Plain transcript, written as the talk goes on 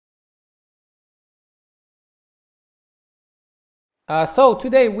So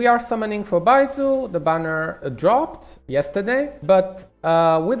today we are summoning for Baizhu. The banner dropped yesterday, but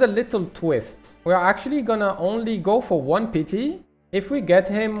with a little twist. We are actually gonna only go for one pity. If we get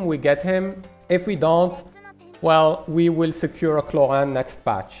him, we get him. If we don't, well, we will secure a Cloran next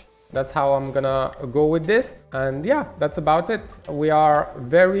patch. That's how I'm gonna go with this. And yeah, that's about it. We are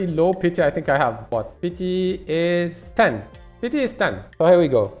very low pity. I think I have what? Pity is 10. Pity is 10. So here we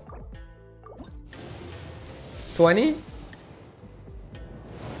go. 20.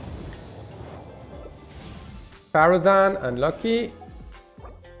 Paruzan, unlucky.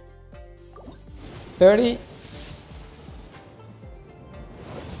 30.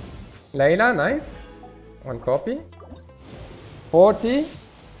 Layla, nice. One copy. 40.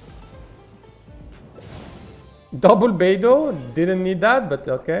 Double Beidou, didn't need that, but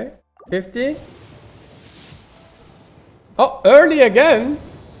okay. 50. Oh, early again.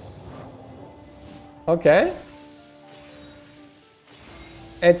 Okay.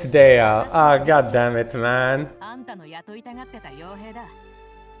 It's Dea. Ah, god damn it, man.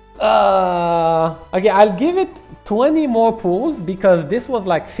 Okay, I'll give it 20 more pulls because this was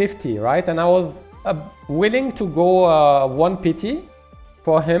like 50, right? And I was willing to go one pity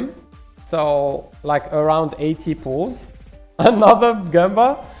for him. So, like around 80 pulls. Another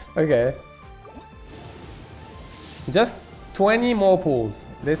Gamba? Okay. Just 20 more pulls.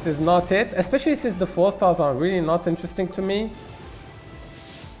 This is not it. Especially since the 4 stars are really not interesting to me.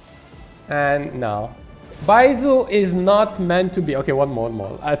 And no. Baizhu is not meant to be... Okay, one more.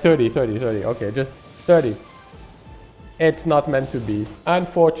 30. Okay, just 30. It's not meant to be.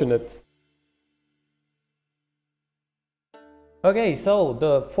 Unfortunate. Okay, so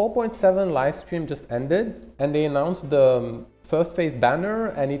the 4.7 live stream just ended and they announced the first phase banner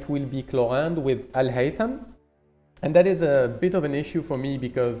and it will be Clorand with Alhaitham. And that is a bit of an issue for me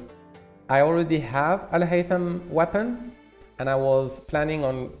because I already have Alhaitham weapon and I was planning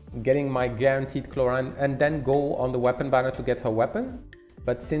on getting my guaranteed Clorand and then go on the weapon banner to get her weapon.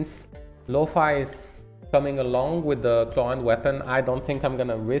 But since Lo-Fi is coming along with the Clorand weapon, I don't think I'm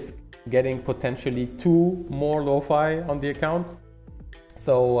gonna risk getting potentially 2 more Lo-Fi on the account.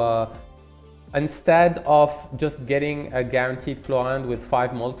 So instead of just getting a guaranteed Clorand with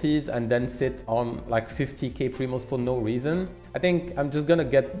 5 multis and then sit on like 50k primos for no reason, I think I'm just gonna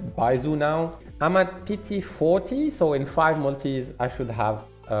get Baizhu now. I'm at PT 40, so in 5 multis I should have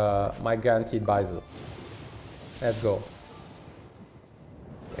my guaranteed Baizhu. Let's go.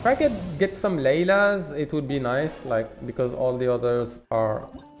 If I could get some Laylas, it would be nice, like because all the others are,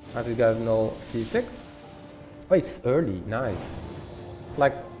 as you guys know, C6. Oh, it's early, nice. It's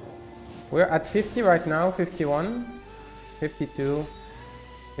like, we're at 50 right now, 51, 52,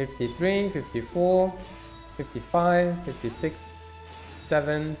 53, 54, 55, 56,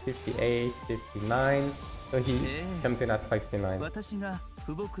 7, 58, 59. So he comes in at 59.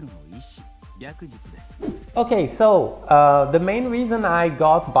 Okay, so the main reason I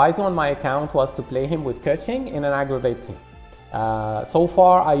got Baizhu on my account was to play him with Keqing in an aggravate team. So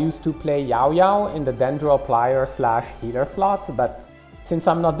far I used to play Yao Yao in the Dendro Plier / healer slot, but since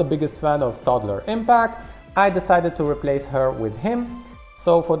I'm not the biggest fan of Toddler Impact, I decided to replace her with him.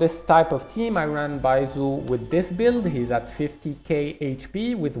 So for this type of team I ran Baizhu with this build. He's at 50k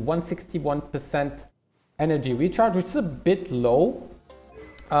HP with 161% energy recharge, which is a bit low.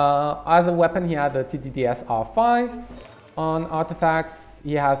 As a weapon he had a TDDS R5. On artifacts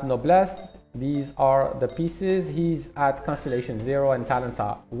he has Noblesse. These are the pieces. He's at Constellation 0 and talents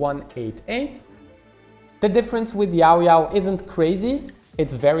are 188. The difference with Yao Yao isn't crazy.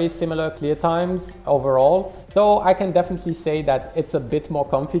 It's very similar clear times overall, though I can definitely say that it's a bit more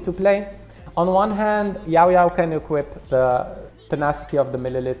comfy to play. On one hand, Yao Yao can equip the Tenacity of the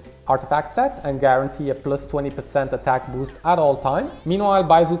Millilith artifact set and guarantee a plus 20% attack boost at all time. Meanwhile,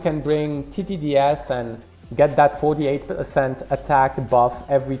 Baizhu can bring TTDS and get that 48% attack buff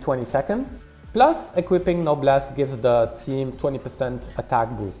every 20 seconds. Plus, equipping Noblesse gives the team 20% attack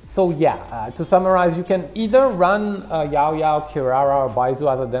boost. So yeah, to summarize, you can either run Yao Yao, Kirara or Baizhu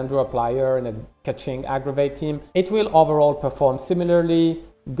as a Dendro Plier in a Keqing aggravate team. It will overall perform similarly.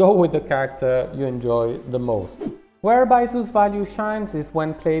 Go with the character you enjoy the most. Where Baizhu's value shines is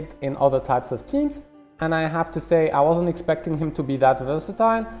when played in other types of teams. And I have to say, I wasn't expecting him to be that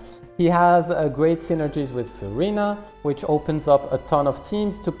versatile. He has great synergies with Furina, which opens up a ton of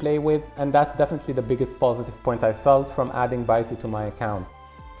teams to play with, and that's definitely the biggest positive point I felt from adding Baizhu to my account.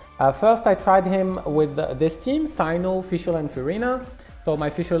 First, I tried him with this team, Cyno, Fischl and Furina. So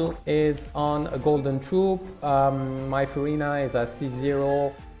my Fischl is on a Golden Troop, my Furina is a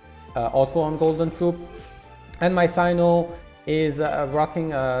C0, also on Golden Troop, and my Cyno is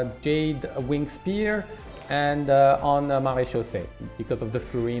rocking a Jade Wing Spear and on Maréchaussée because of the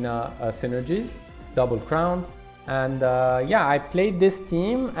Furina synergies, double crown. And yeah, I played this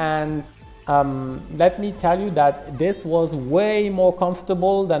team, and let me tell you that this was way more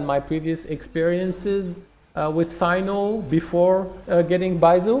comfortable than my previous experiences with Cyno before getting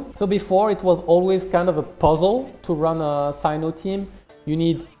Baizhu. So before, it was always kind of a puzzle to run a Cyno team. You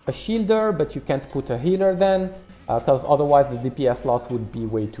need a shielder, but you can't put a healer then, because otherwise the DPS loss would be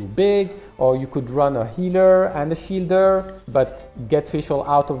way too big. Or you could run a healer and a shielder, but get Fischl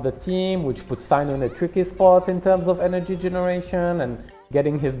out of the team, which puts Cyno in a tricky spot in terms of energy generation and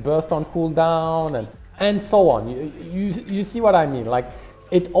getting his burst on cooldown and so on. You see what I mean? Like,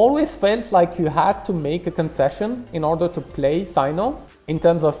 it always felt like you had to make a concession in order to play Cyno in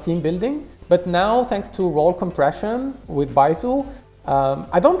terms of team building. But now, thanks to role compression with Baizhu,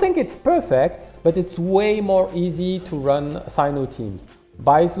 I don't think it's perfect, but it's way more easy to run Cyno teams.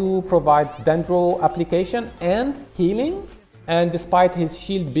 Baizhu provides Dendro application and healing, and despite his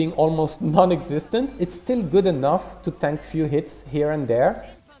shield being almost non-existent, it's still good enough to tank few hits here and there.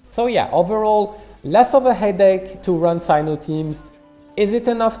 So yeah, overall, less of a headache to run Cyno teams. Is it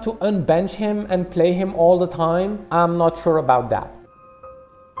enough to unbench him and play him all the time? I'm not sure about that.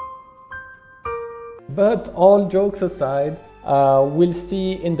 But all jokes aside, we'll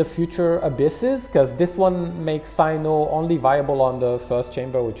see in the future abysses, because this one makes Cyno only viable on the first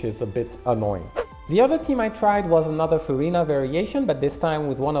chamber, which is a bit annoying. The other team I tried was another Furina variation, but this time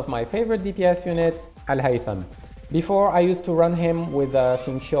with one of my favorite DPS units, Alhaitham. Before, I used to run him with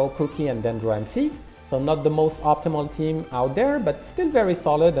Xingqiu, Keqing and Dendro MC, so not the most optimal team out there, but still very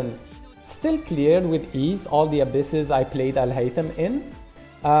solid and still cleared with ease all the abysses I played Alhaitham in.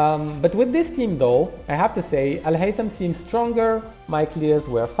 But with this team though, I have to say, Alhaitham seems stronger, my clears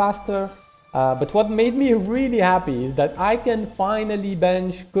were faster, but what made me really happy is that I can finally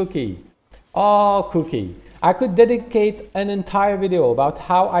bench Keqing. Oh, Keqing. I could dedicate an entire video about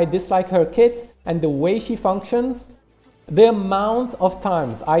how I dislike her kit and the way she functions. The amount of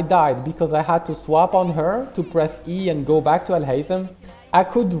times I died because I had to swap on her to press E and go back to Alhaitham. I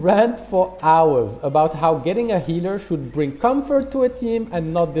could rant for hours about how getting a healer should bring comfort to a team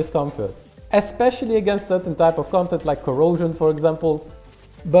and not discomfort, especially against certain type of content like corrosion, for example.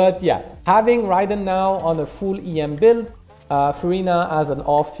 But yeah, having Raiden now on a full EM build, Furina as an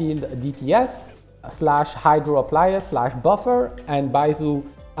off-field DPS / hydro applier / buffer, and Baizhu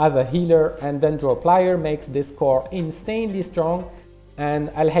as a healer and Dendro applier makes this core insanely strong, and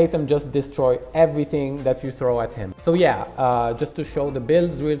Alhaitham just destroy everything that you throw at him. So yeah, just to show the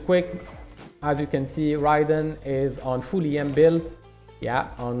builds real quick, as you can see, Raiden is on full EM build, yeah,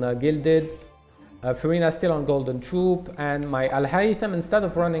 on Gilded. Furina still on Golden Troop, and my Alhaitham, instead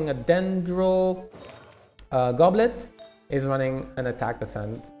of running a Dendro goblet, is running an attack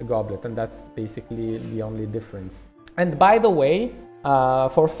ascent goblet, and that's basically the only difference. And by the way,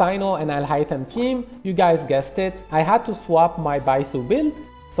 for Cyno and Alhaitham team, you guys guessed it, I had to swap my Baizhu build,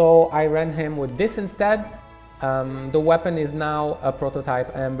 so I ran him with this instead. The weapon is now a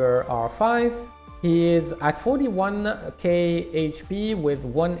prototype Amber R5. He is at 41k HP with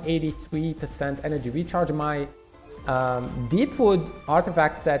 183% energy recharge. My Deepwood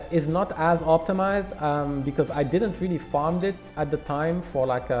artifact set is not as optimized because I didn't really farm it at the time for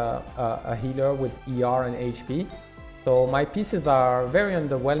like a healer with ER and HP. So my pieces are very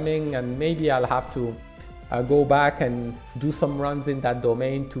underwhelming, and maybe I'll have to go back and do some runs in that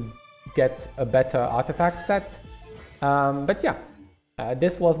domain to get a better artifact set. But yeah,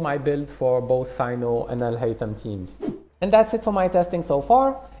 this was my build for both Cyno and Alhaitham teams. And that's it for my testing so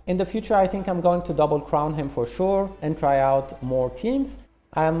far. In the future, I think I'm going to double crown him for sure and try out more teams.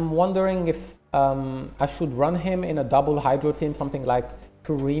 I'm wondering if I should run him in a double hydro team, something like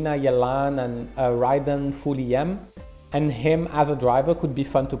Furina, Yelan and Raiden full EM. And him as a driver could be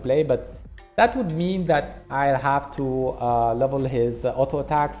fun to play, but that would mean that I'll have to level his auto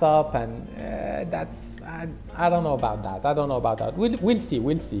attacks up, and I don't know about that. I don't know about that. We'll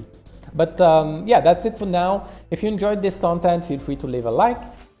see. But yeah, that's it for now. If you enjoyed this content, feel free to leave a like.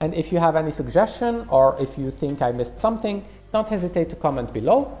 And if you have any suggestion, or if you think I missed something, don't hesitate to comment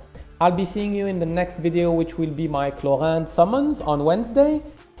below. I'll be seeing you in the next video, which will be my Baizhu Summons on Wednesday.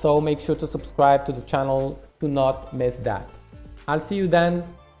 So make sure to subscribe to the channel to not miss that. I'll see you then.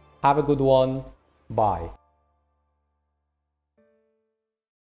 Have a good one. Bye.